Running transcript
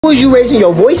Who was you raising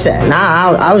your voice at?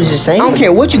 Nah, I was just saying. I don't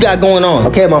care what you got going on.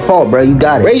 Okay, my fault, bro. You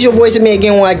got it. Raise your voice at me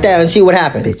again like that and see what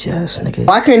happens. Bitch ass nigga.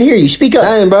 I couldn't hear you. Speak up.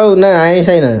 Nothing, bro. Nothing. I ain't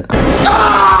say nothing.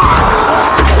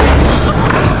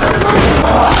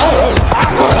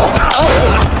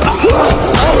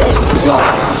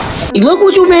 Look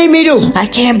what you made me do. I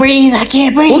can't breathe. I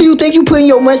can't breathe. Who do you think you putting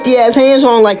your musty ass hands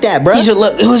on like that, bro? Caesar,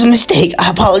 look, it was a mistake.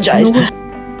 I apologize. You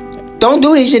know don't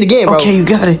do this shit again, bro. Okay, you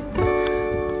got it.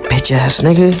 Bitch ass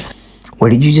nigga.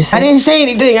 What did you just say? I didn't say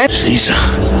anything. Caesar.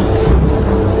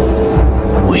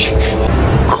 Weak.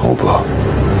 Koba.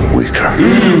 Weaker.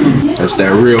 That's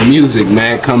that real music,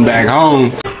 man. Come back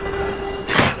home.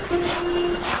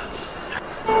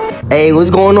 Hey, what's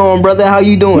going on, brother? How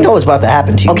you doing? You know what's about to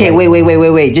happen to you. Okay, right?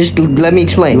 wait. Just let me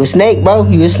explain. You a snake, bro.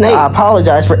 You a snake. I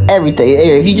apologize for everything.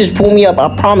 Hey, if you just pull me up,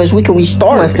 I promise we can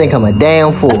restart. You must think I'm a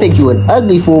damn fool. I think you an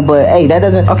ugly fool, but hey, that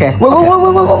doesn't. Okay. Wait.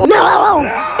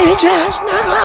 No! Bitch ass nigga!